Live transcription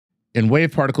In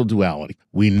wave-particle duality,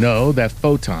 we know that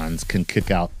photons can kick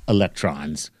out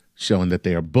electrons, showing that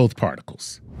they are both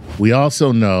particles. We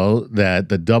also know that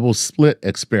the double slit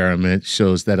experiment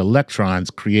shows that electrons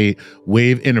create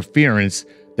wave interference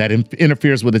that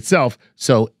interferes with itself,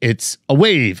 so it's a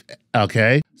wave,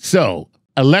 okay? So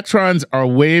electrons are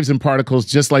waves and particles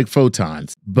just like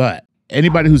photons, but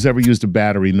anybody who's ever used a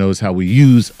battery knows how we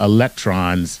use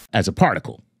electrons as a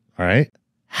particle, all right?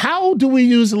 How do we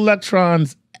use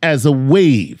electrons as a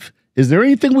wave? Is there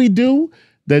anything we do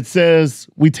that says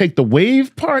we take the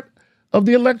wave part of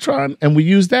the electron and we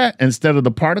use that instead of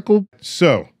the particle?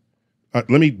 So let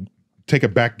me take a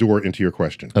back door into your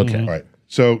question. Okay. All right.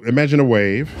 So imagine a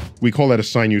wave. We call that a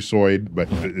sinusoid, but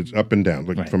it's up and down,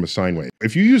 like from a sine wave.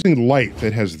 If you're using light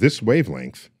that has this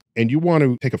wavelength and you want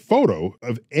to take a photo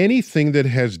of anything that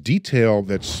has detail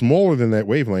that's smaller than that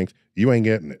wavelength, you ain't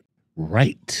getting it.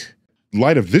 Right.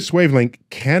 Light of this wavelength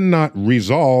cannot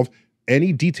resolve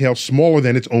any detail smaller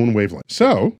than its own wavelength.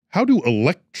 So how do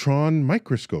electron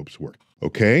microscopes work?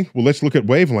 Okay, well, let's look at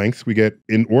wavelengths. We get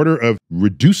in order of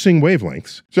reducing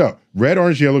wavelengths. So red,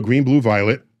 orange, yellow, green, blue,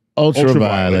 violet,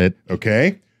 Ultraviolet.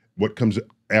 Okay, what comes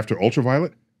after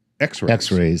ultraviolet? X-rays.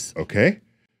 X-rays. Okay,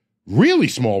 really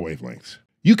small wavelengths.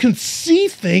 You can see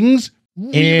things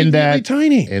really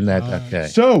tiny. Okay.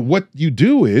 So what you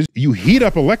do is you heat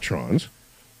up electrons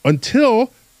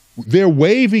until their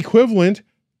wave equivalent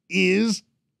is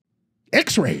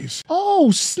X-rays.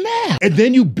 Oh, snap. And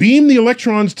then you beam the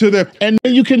electrons to the... And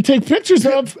then you can take pictures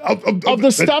of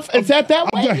the stuff. It's at that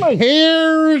wavelength. The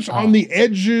hairs on the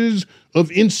edges of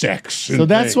insects. So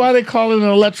that's why they call it an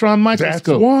electron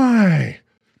microscope. That's why.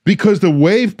 Because the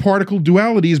wave-particle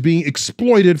duality is being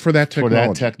exploited for that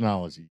technology.